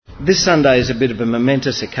This Sunday is a bit of a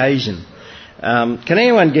momentous occasion. Can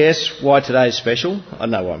anyone guess why today's special? I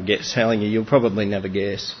know what I'm telling you. You'll probably never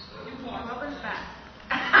guess.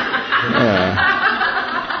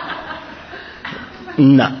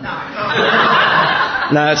 No.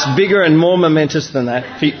 No, it's bigger and more momentous than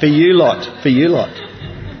that. For you lot. For you lot.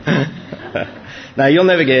 No, you'll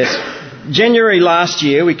never guess. January last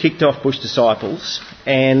year, we kicked off Bush Disciples,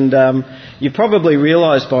 and you probably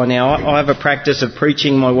realise by now I have a practice of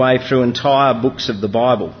preaching my way through entire books of the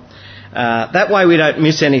Bible. That way we don't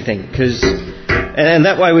miss anything, and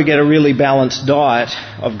that way we get a really balanced diet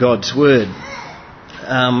of God's Word.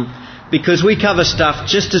 Because we cover stuff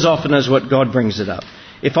just as often as what God brings it up.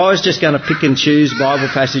 If I was just going to pick and choose Bible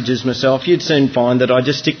passages myself, you'd soon find that I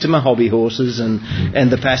just stick to my hobby horses and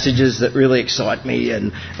the passages that really excite me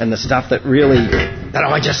and the stuff that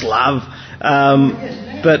I just love.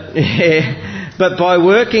 But by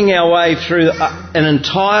working our way through an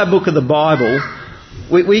entire book of the Bible,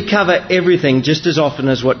 we cover everything just as often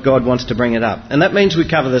as what God wants to bring it up. And that means we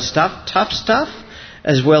cover the tough stuff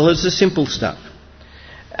as well as the simple stuff.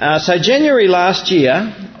 So January last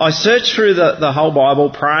year, I searched through the whole Bible,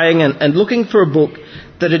 praying and looking for a book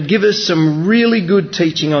that would give us some really good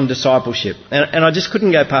teaching on discipleship. And I just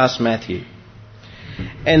couldn't go past Matthew.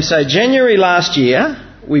 And so January last year,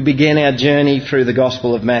 we began our journey through the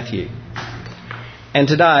Gospel of Matthew. And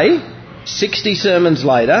today, 60 sermons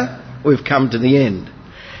later, we've come to the end.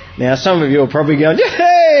 Now, some of you are probably going,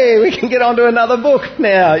 yay, we can get on to another book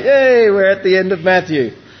now. Yay, we're at the end of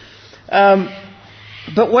Matthew.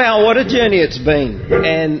 But wow, what a journey it's been,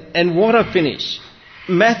 and what a finish.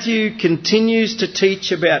 Matthew continues to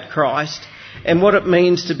teach about Christ and what it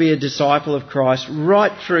means to be a disciple of Christ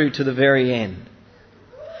right through to the very end.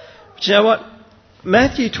 But you know what?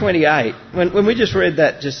 Matthew 28, when we just read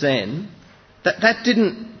that just then, that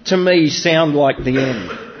didn't, to me, sound like the end.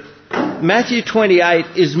 Matthew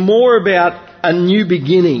 28 is more about a new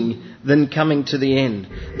beginning than coming to the end.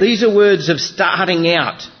 These are words of starting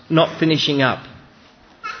out, not finishing up.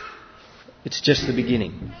 It's just the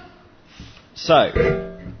beginning. So,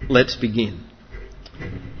 let's begin.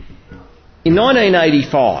 In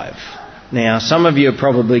 1985, now some of you are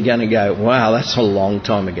probably going to go, wow, that's a long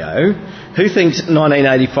time ago. Who thinks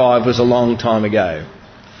 1985 was a long time ago?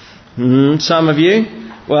 Some of you?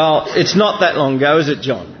 Well, it's not that long ago, is it,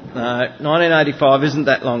 John? No, 1985 isn't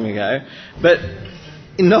that long ago. But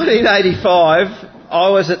in 1985, I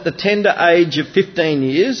was at the tender age of 15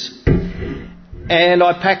 years. And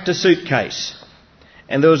I packed a suitcase.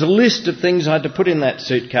 And there was a list of things I had to put in that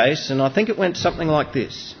suitcase, and I think it went something like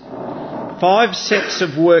this. 5 sets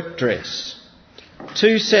of work dress,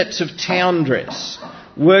 2 sets of town dress,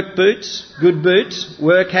 work boots, good boots,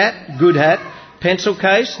 work hat, good hat, pencil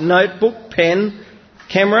case, notebook, pen,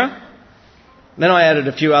 camera. Then I added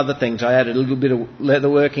a few other things. I added a little bit of leather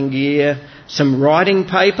working gear, some writing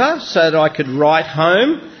paper so that I could write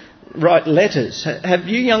home. Write letters. Have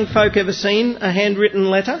you young folk ever seen a handwritten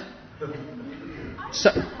letter?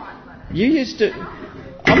 So, you used to...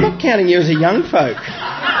 I'm not counting you as a young folk.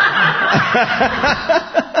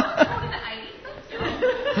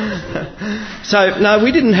 So, no,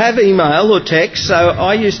 we didn't have email or text, so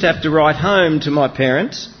I used to have to write home to my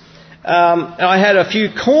parents. I had a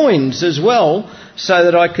few coins as well, so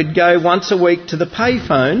that I could go once a week to the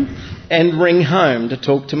payphone and ring home to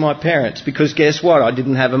talk to my parents. Because guess what? I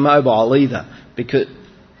didn't have a mobile either.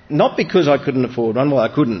 Not because I couldn't afford one. Well, I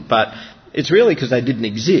couldn't. But it's really because they didn't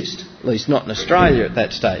exist. At least not in Australia at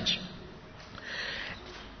that stage.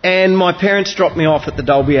 And my parents dropped me off at the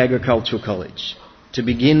Dalby Agricultural College to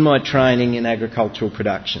begin my training in agricultural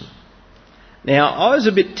production. Now, I was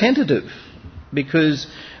a bit tentative because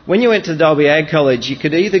when you went to the Dalby Ag College, you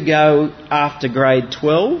could either go after grade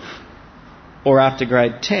 12 or after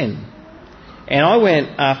grade 10. And I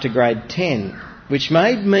went after grade 10, which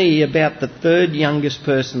made me about the 3rd youngest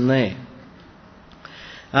person there.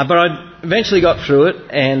 But I eventually got through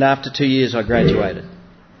it, and after 2 years I graduated.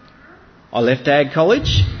 I left Ag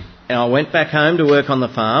College, and I went back home to work on the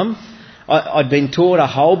farm. I'd been taught a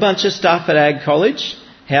whole bunch of stuff at Ag College,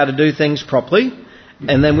 how to do things properly,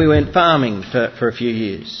 and then we went farming for a few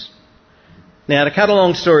years. Now, to cut a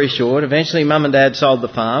long story short, eventually Mum and Dad sold the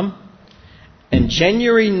farm. In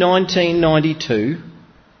January 1992,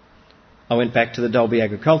 I went back to the Dalby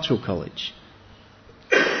Agricultural College.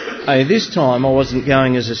 This time I wasn't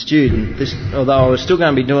going as a student, although I was still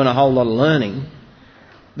going to be doing a whole lot of learning.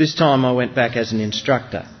 This time I went back as an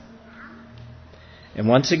instructor. And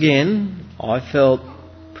once again, I felt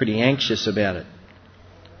pretty anxious about it.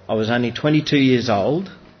 I was only 22 years old.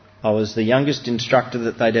 I was the youngest instructor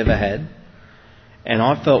that they'd ever had. And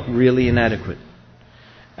I felt really inadequate.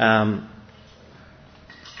 One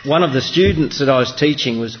of the students that I was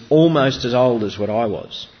teaching was almost as old as what I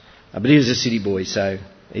was. But he was a city boy, so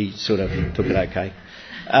he sort of took it okay.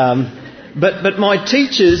 But my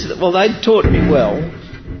teachers, well, they'd taught me well.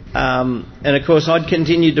 And of course I'd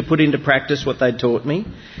continued to put into practice what they'd taught me.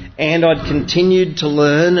 And I'd continued to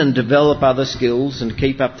learn and develop other skills and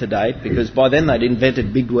keep up to date, because by then they'd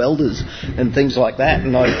invented MIG welders and things like that.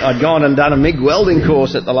 And I'd gone and done a MIG welding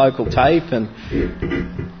course at the local TAFE.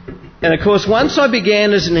 And of course, once I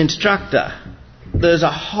began as an instructor, there's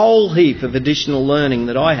a whole heap of additional learning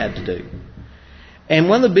that I had to do. And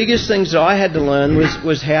one of the biggest things that I had to learn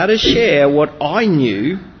was how to share what I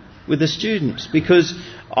knew with the students, because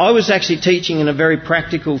I was actually teaching in a very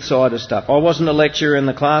practical side of stuff. I wasn't a lecturer in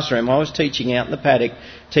the classroom. I was teaching out in the paddock,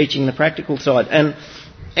 teaching the practical side. And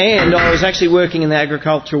I was actually working in the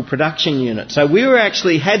agricultural production unit. So we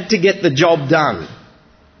had to get the job done.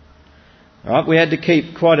 Right, we had to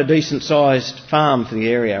keep quite a decent-sized farm for the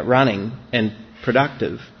area running and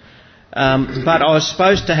productive. But I was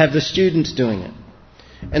supposed to have the students doing it.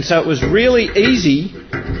 And so it was really easy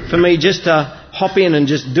for me just to hop in and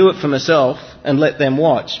just do it for myself and let them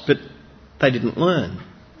watch. But they didn't learn.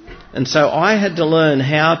 And so I had to learn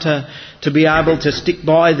how to be able to stick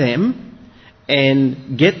by them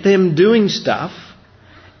and get them doing stuff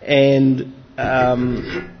and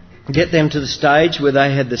get them to the stage where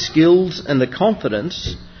they had the skills and the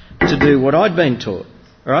confidence to do what I'd been taught.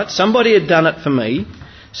 All right? Somebody had done it for me.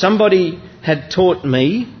 Somebody had taught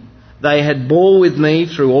me. They had bore with me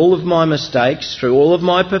through all of my mistakes, through all of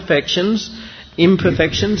my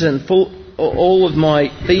imperfections and all of my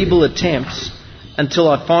feeble attempts until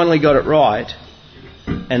I finally got it right.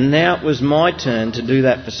 And now it was my turn to do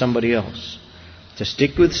that for somebody else. To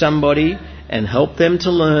stick with somebody and help them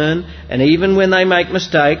to learn, and even when they make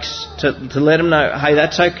mistakes, to let them know, hey,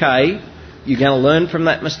 that's okay, you're going to learn from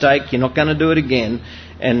that mistake, you're not going to do it again,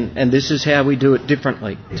 and this is how we do it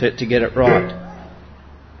differently to get it right.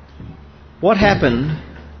 What happened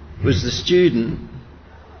was the student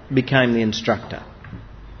became the instructor.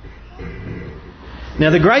 Now,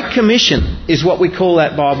 the Great Commission is what we call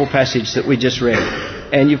that Bible passage that we just read,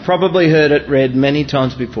 and you've probably heard it read many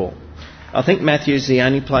times before. I think Matthew's the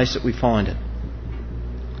only place that we find it.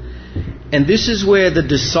 And this is where the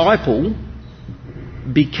disciple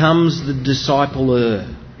becomes the discipler.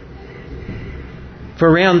 For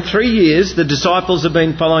around 3 years, the disciples have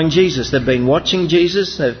been following Jesus. They've been watching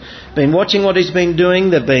Jesus. They've been watching what he's been doing.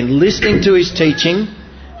 They've been listening to his teaching.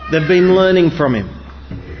 They've been learning from him.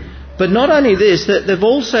 But not only this,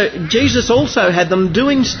 Jesus also had them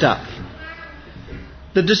doing stuff.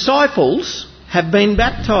 The disciples have been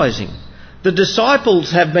baptizing. The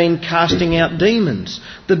disciples have been casting out demons.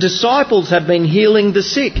 The disciples have been healing the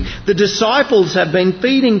sick. The disciples have been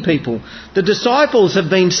feeding people. The disciples have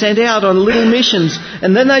been sent out on little missions,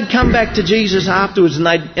 and then they'd come back to Jesus afterwards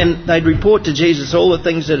and they'd report to Jesus all the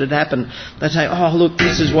things that had happened. They'd say, oh, look,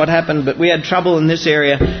 this is what happened, but we had trouble in this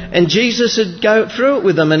area. And Jesus would go through it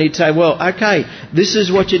with them and he'd say, well, okay, this is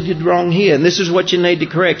what you did wrong here and this is what you need to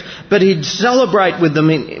correct. But he'd celebrate with them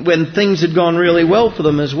when things had gone really well for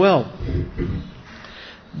them as well.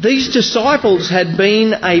 These disciples had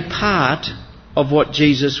been a part of what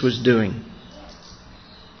Jesus was doing.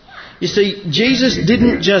 You see, Jesus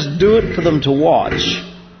didn't just do it for them to watch.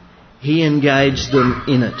 He engaged them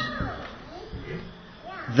in it.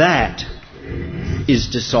 That is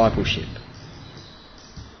discipleship.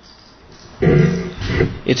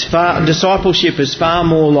 Discipleship is far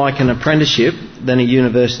more like an apprenticeship than a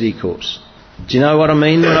university course. Do you know what I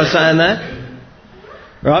mean when I'm saying that?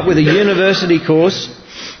 Right, with a university course,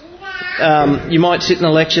 you might sit in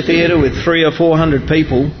a lecture theatre with 300 or 400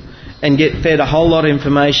 people and get fed a whole lot of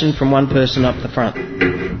information from one person up the front.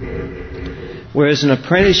 Whereas an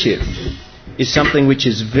apprenticeship is something which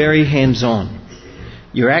is very hands-on.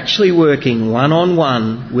 You're actually working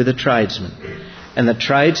one-on-one with a tradesman. And the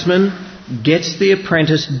tradesman gets the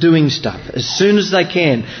apprentice doing stuff as soon as they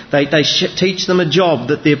can. They teach them a job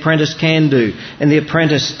that the apprentice can do, and the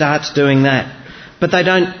apprentice starts doing that. But they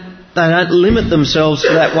don't limit themselves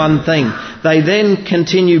to that one thing. They then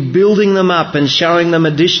continue building them up and showing them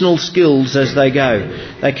additional skills as they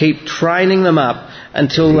go. They keep training them up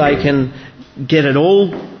until they can get it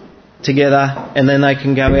all together, and then they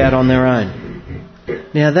can go out on their own.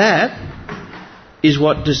 Now that is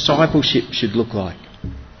what discipleship should look like.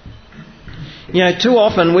 You know, too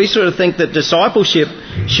often we sort of think that discipleship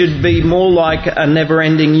should be more like a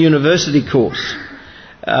never-ending university course.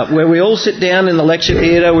 where we all sit down in the lecture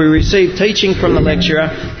theatre, we receive teaching from the lecturer,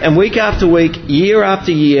 and week after week, year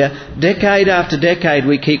after year, decade after decade,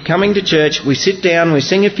 we keep coming to church, we sit down, we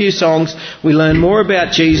sing a few songs, we learn more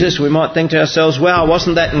about Jesus, we might think to ourselves, wow,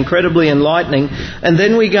 wasn't that incredibly enlightening? And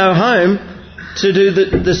then we go home to do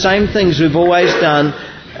the same things we've always done,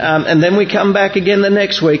 and then we come back again the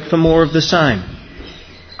next week for more of the same.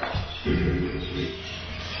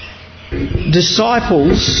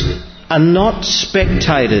 Disciples are not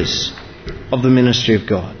spectators of the ministry of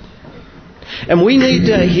God. And we need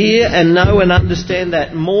to hear and know and understand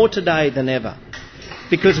that more today than ever.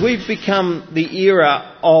 Because we've become the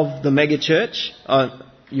era of the mega church.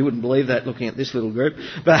 You wouldn't believe that looking at this little group.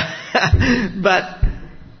 But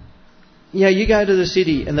you go to the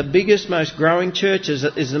city and the biggest, most growing church is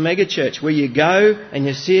the mega church, where you go and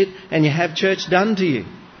you sit and you have church done to you.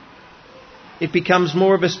 It becomes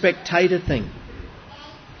more of a spectator thing.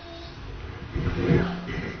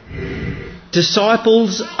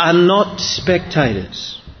 Disciples are not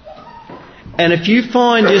spectators. And if you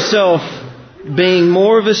find yourself being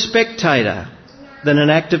more of a spectator than an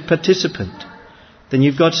active participant, then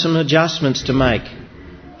you've got some adjustments to make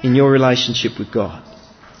in your relationship with God.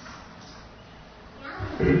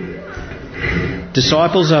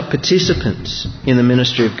 Disciples are participants in the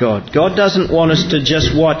ministry of God. God doesn't want us to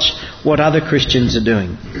just watch what other Christians are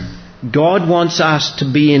doing. God wants us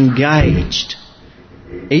to be engaged,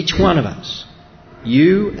 each one of us,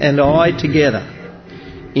 you and I together,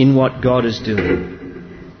 in what God is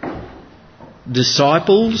doing.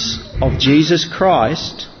 Disciples of Jesus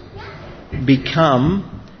Christ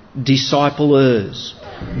become disciplers.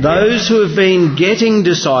 Those who have been getting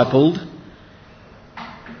discipled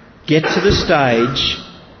get to the stage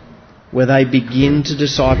where they begin to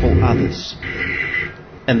disciple others.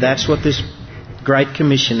 And that's what this Great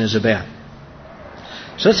Commission is about.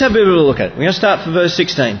 So let's have a bit of a look at it. We're going to start from verse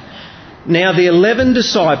 16. Now the 11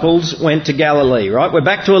 disciples went to Galilee, right? We're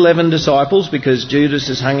back to 11 disciples because Judas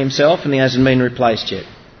has hung himself and he hasn't been replaced yet.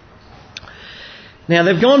 Now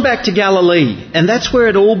they've gone back to Galilee, and that's where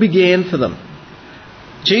it all began for them.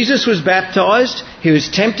 Jesus was baptised, he was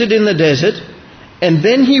tempted in the desert, and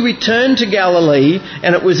then he returned to Galilee,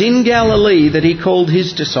 and it was in Galilee that he called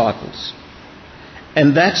his disciples.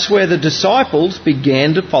 And that's where the disciples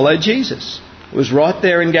began to follow Jesus. It was right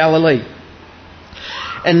there in Galilee.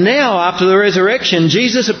 And now, after the resurrection,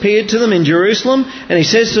 Jesus appeared to them in Jerusalem, and he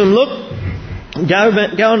says to them, look,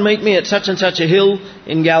 go and meet me at such and such a hill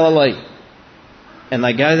in Galilee. And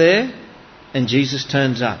they go there, and Jesus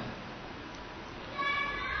turns up.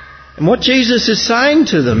 And what Jesus is saying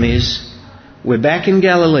to them is, we're back in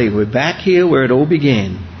Galilee. We're back here where it all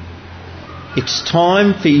began. It's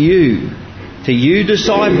time for you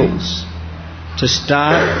disciples, to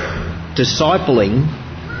start discipling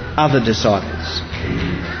other disciples.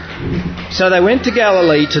 So they went to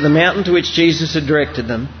Galilee, to the mountain to which Jesus had directed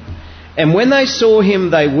them. And when they saw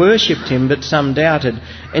him, they worshipped him, but some doubted.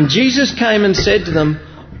 And Jesus came and said to them,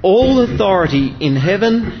 all authority in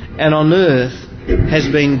heaven and on earth has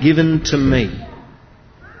been given to me.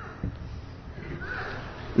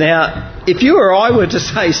 Now, if you or I were to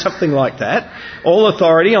say something like that, all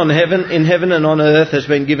authority in heaven and on earth has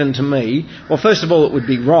been given to me, well, first of all, it would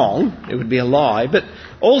be wrong. It would be a lie. But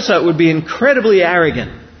also it would be incredibly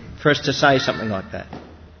arrogant for us to say something like that.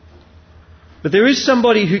 But there is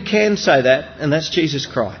somebody who can say that, and that's Jesus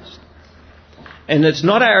Christ. And it's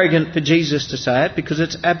not arrogant for Jesus to say it, because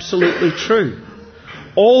it's absolutely true.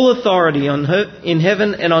 All authority in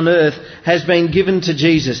heaven and on earth has been given to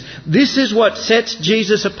Jesus. This is what sets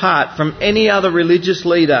Jesus apart from any other religious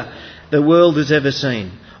leader the world has ever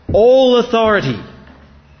seen. All authority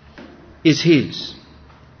is his.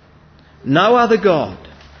 No other God,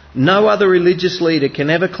 no other religious leader can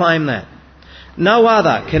ever claim that. No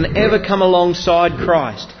other can ever come alongside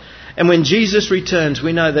Christ. And when Jesus returns,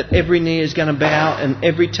 we know that every knee is going to bow and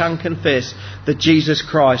every tongue confess that Jesus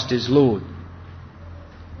Christ is Lord.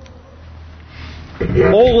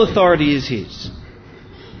 All authority is his.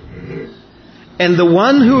 And the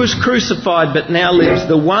one who was crucified but now lives,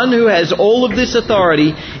 the one who has all of this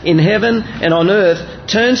authority in heaven and on earth,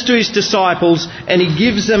 turns to his disciples and he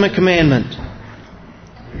gives them a commandment.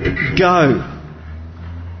 Go.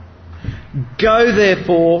 Go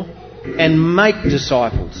therefore and make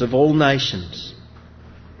disciples of all nations,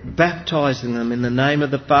 baptizing them in the name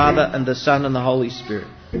of the Father and the Son and the Holy Spirit,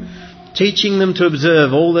 teaching them to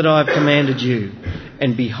observe all that I have commanded you.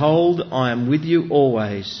 And behold, I am with you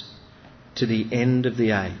always to the end of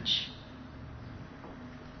the age.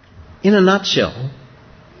 In a nutshell,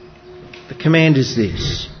 the command is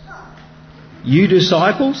this. You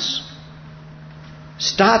disciples,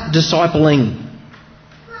 start discipling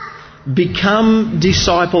become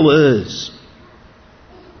disciplers.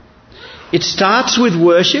 It starts with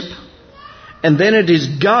worship, and then it is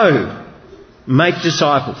go, make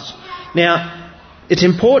disciples. Now, it's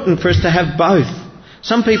important for us to have both.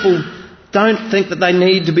 Some people don't think that they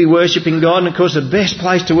need to be worshipping God, and of course the best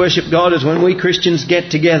place to worship God is when we Christians get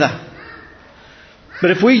together.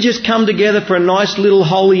 But if we just come together for a nice little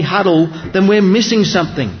holy huddle, then we're missing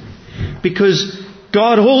something. Because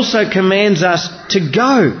God also commands us to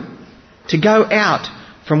go out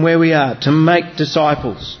from where we are, to make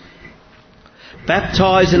disciples.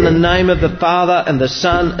 Baptise in the name of the Father and the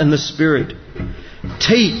Son and the Spirit.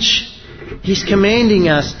 Teach. He's commanding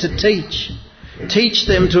us to teach. Teach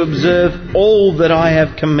them to observe all that I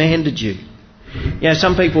have commanded you. You know,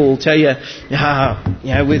 some people will tell you,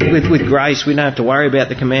 with grace we don't have to worry about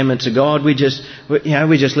the commandments of God. We just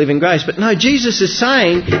live in grace. But no, Jesus is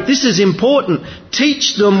saying this is important.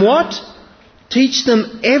 Teach them what? Teach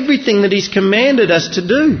them everything that He's commanded us to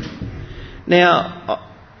do. Now,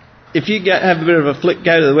 if you have a bit of a flick,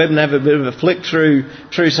 go to the web and have a bit of a flick through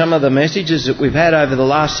some of the messages that we've had over the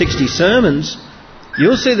last 60 sermons,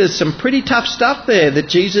 you'll see there's some pretty tough stuff there that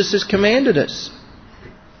Jesus has commanded us.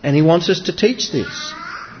 And He wants us to teach this.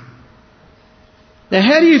 Now,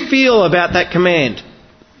 how do you feel about that command?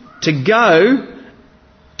 To go,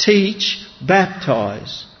 teach,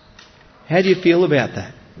 baptise. How do you feel about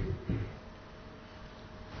that?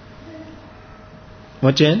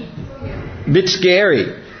 What, Jen? A bit scary.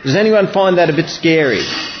 Does anyone find that a bit scary?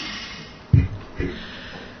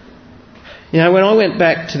 You know, when I went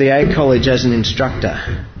back to the Ag College as an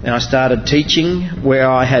instructor and I started teaching where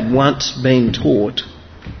I had once been taught,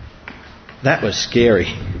 that was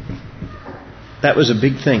scary. That was a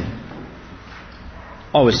big thing.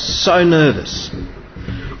 I was so nervous.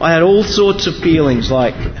 I had all sorts of feelings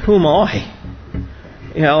like, who am I?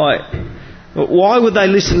 You know, why would they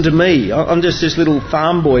listen to me? I'm just this little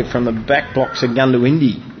farm boy from the back blocks of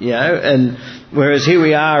Gundawindi, you know, and whereas here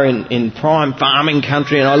we are in prime farming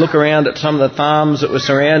country, and I look around at some of the farms that were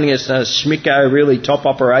surrounding us, Schmicko, really top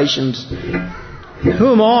operations.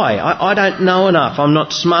 Who am I? I don't know enough. I'm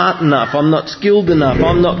not smart enough. I'm not skilled enough.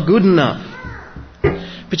 I'm not good enough.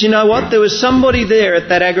 But you know what? There was somebody there at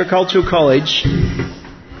that agricultural college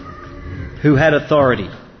who had authority.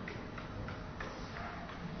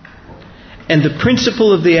 And the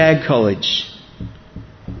principal of the Ag College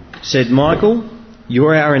said, Michael,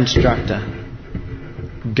 you're our instructor.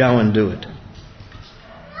 Go and do it.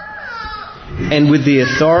 And with the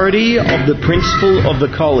authority of the principal of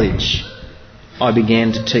the college, I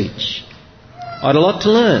began to teach. I had a lot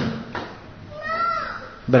to learn,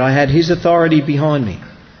 but I had his authority behind me.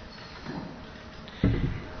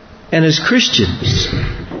 And as Christians,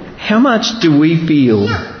 how much do we feel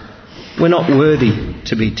we're not worthy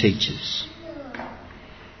to be teachers?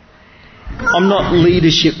 I'm not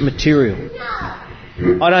leadership material.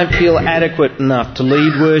 I don't feel adequate enough to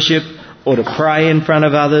lead worship or to pray in front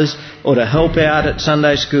of others or to help out at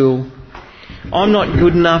Sunday school. I'm not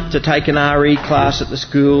good enough to take an RE class at the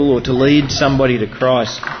school or to lead somebody to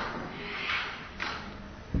Christ.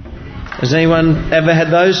 Has anyone ever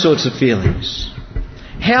had those sorts of feelings?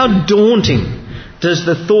 How daunting does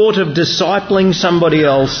the thought of discipling somebody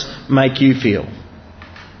else make you feel?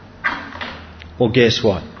 Well, guess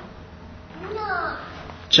what?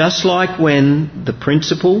 Just like when the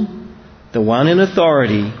principal, the one in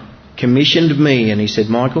authority, commissioned me and he said,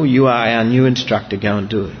 Michael, you are our new instructor, go and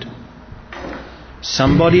do it.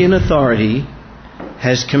 Somebody in authority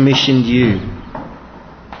has commissioned you.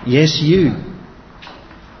 Yes, you.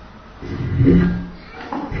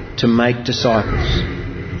 To make disciples.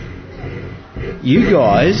 You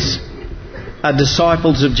guys are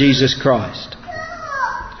disciples of Jesus Christ.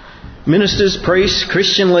 Ministers, priests,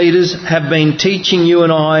 Christian leaders have been teaching you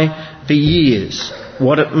and I for years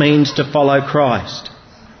what it means to follow Christ.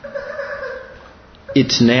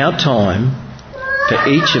 It's now time for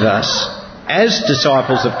each of us, as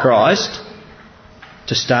disciples of Christ,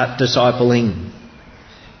 to start discipling,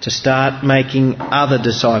 to start making other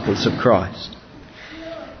disciples of Christ.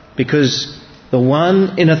 Because the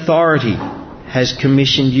one in authority has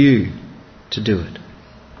commissioned you to do it.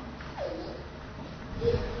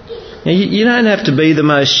 Now, you don't have to be the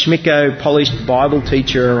most schmicko, polished Bible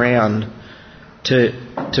teacher around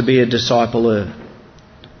to be a discipler.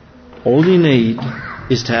 All you need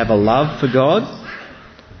is to have a love for God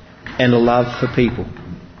and a love for people.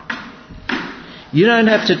 You don't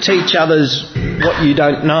have to teach others what you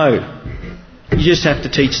don't know. You just have to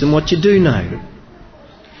teach them what you do know.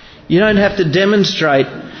 You don't have to demonstrate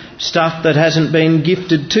stuff that hasn't been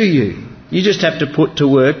gifted to you. You just have to put to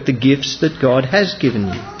work the gifts that God has given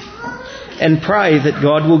you. and pray that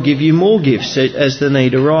God will give you more gifts as the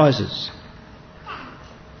need arises.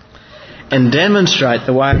 And demonstrate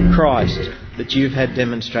the way of Christ that you've had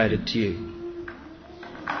demonstrated to you.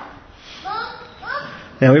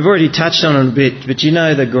 Now, we've already touched on it a bit, but you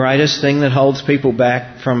know the greatest thing that holds people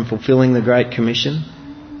back from fulfilling the Great Commission?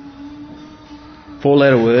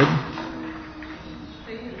 4-letter word.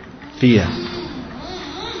 Fear.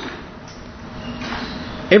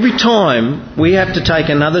 Every time we have to take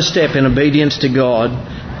another step in obedience to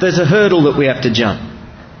God, there's a hurdle that we have to jump.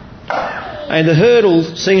 And the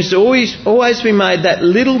hurdle seems to always be made that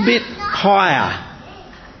little bit higher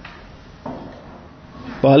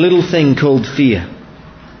by a little thing called fear.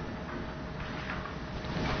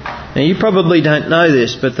 Now, you probably don't know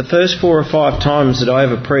this, but the first 4 or 5 times that I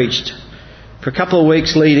ever preached, for a couple of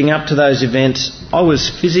weeks leading up to those events, I was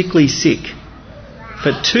physically sick.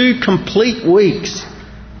 For 2 complete weeks,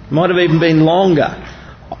 might have even been longer,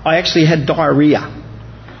 I actually had diarrhoea.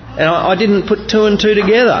 And I didn't put 2 and 2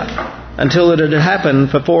 together until it had happened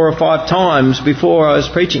for 4 or 5 times before I was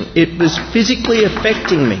preaching. It was physically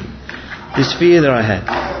affecting me, this fear that I had.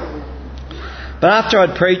 But after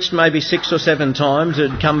I'd preached maybe 6 or 7 times, it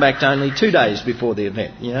had come back to only 2 days before the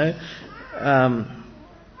event, you know.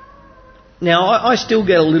 Now, I still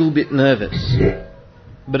get a little bit nervous,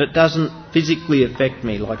 but it doesn't physically affect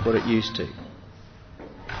me like what it used to.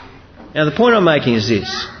 Now, the point I'm making is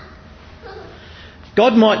this.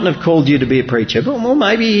 God mightn't have called you to be a preacher, but well,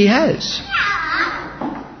 maybe He has.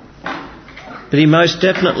 But He most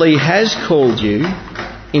definitely has called you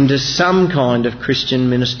into some kind of Christian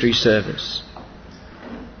ministry service.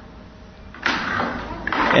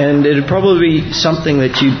 And it'd probably be something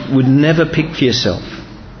that you would never pick for yourself.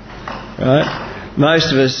 Right?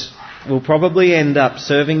 Most of us will probably end up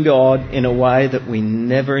serving God in a way that we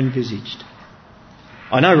never envisaged.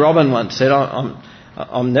 I know Robin once said,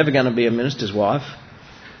 I'm never going to be a minister's wife.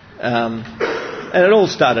 And it all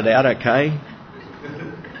started out okay,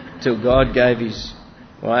 till God gave His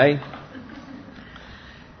way.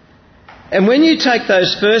 And when you take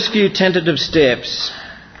those first few tentative steps,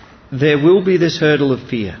 there will be this hurdle of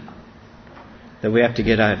fear that we have to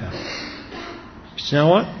get over. But you know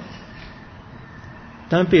what?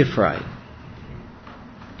 Don't be afraid.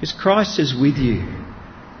 Because Christ is with you.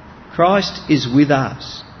 Christ is with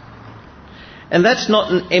us. And that's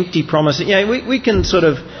not an empty promise. You know, we can sort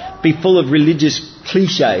of be full of religious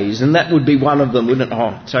cliches, and that would be one of them, wouldn't it?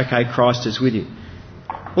 Oh, it's okay, Christ is with you.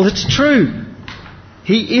 Well, it's true.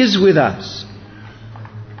 He is with us.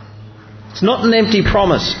 It's not an empty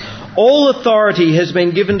promise. All authority has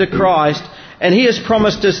been given to Christ, and He has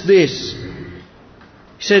promised us this.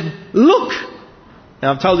 He said, look.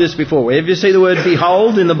 Now, I've told you this before. Whenever you see the word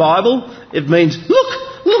behold in the Bible, it means,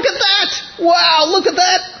 look at that. Wow, look at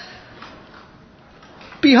that.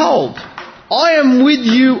 Behold, I am with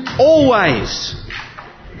you always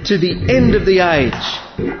to the end of the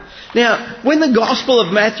age. Now, when the Gospel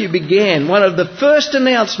of Matthew began, one of the first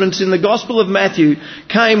announcements in the Gospel of Matthew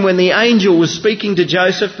came when the angel was speaking to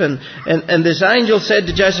Joseph, and this angel said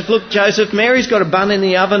to Joseph, look, Joseph, Mary's got a bun in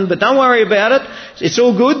the oven, but don't worry about it. It's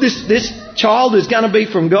all good. This child is going to be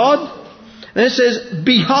from God. And it says,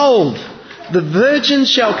 behold, the virgin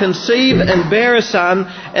shall conceive and bear a son,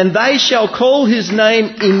 and they shall call his name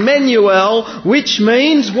Emmanuel, which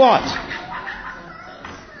means what?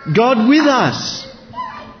 God with us.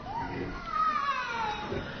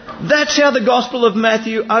 That's how the Gospel of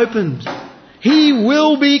Matthew opens. He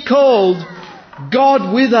will be called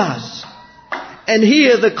God with us. And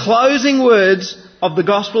here the closing words of the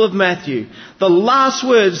Gospel of Matthew, the last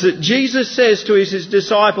words that Jesus says to His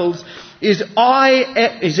disciples is,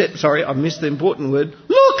 I missed the important word.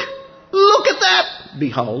 Look at that.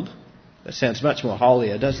 Behold. That sounds much more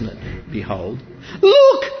holier, doesn't it? Behold.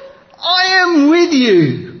 Look, I am with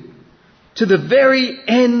you to the very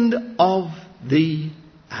end of the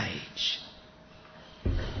age.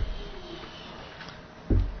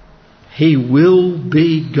 He will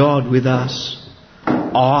be God with us.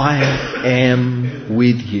 I am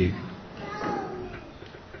with you.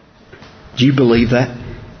 Do you believe that?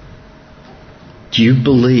 Do you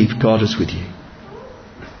believe God is with you?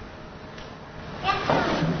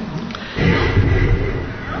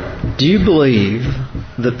 Do you believe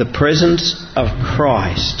that the presence of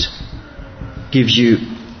Christ gives you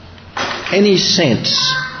any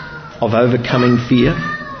sense of overcoming fear?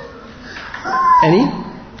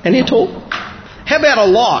 Any at all? How about a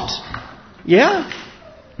lot? Yeah?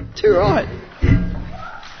 Too right.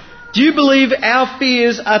 Do you believe our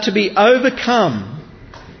fears are to be overcome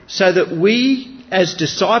so that we, as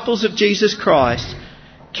disciples of Jesus Christ,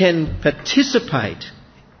 can participate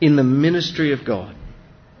in the ministry of God?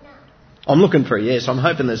 I'm looking for a yes. I'm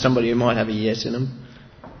hoping there's somebody who might have a yes in them.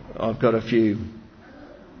 I've got a few.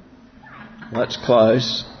 That's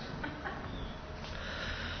close.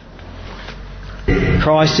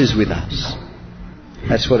 Christ is with us.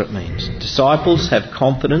 That's what it means. Disciples have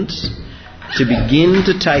confidence to begin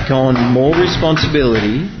to take on more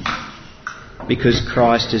responsibility because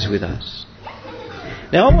Christ is with us.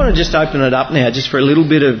 Now I want to just open it up now just for a little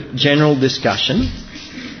bit of general discussion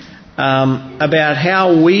about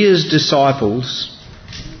how we as disciples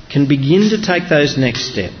can begin to take those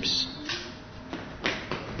next steps.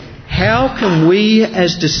 How can we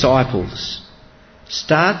as disciples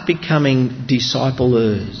start becoming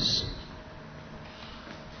disciplers?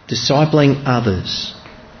 Discipling others,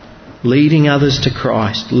 leading others to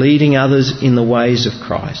Christ, leading others in the ways of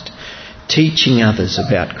Christ, teaching others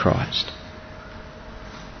about Christ.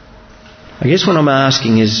 I guess what I'm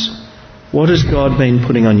asking is, what has God been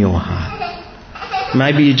putting on your heart?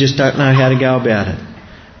 Maybe you just don't know how to go about it.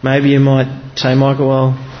 Maybe you might say, Michael,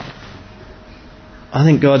 well, I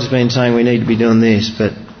think God's been saying we need to be doing this,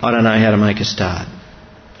 but I don't know how to make a start.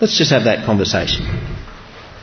 Let's just have that conversation.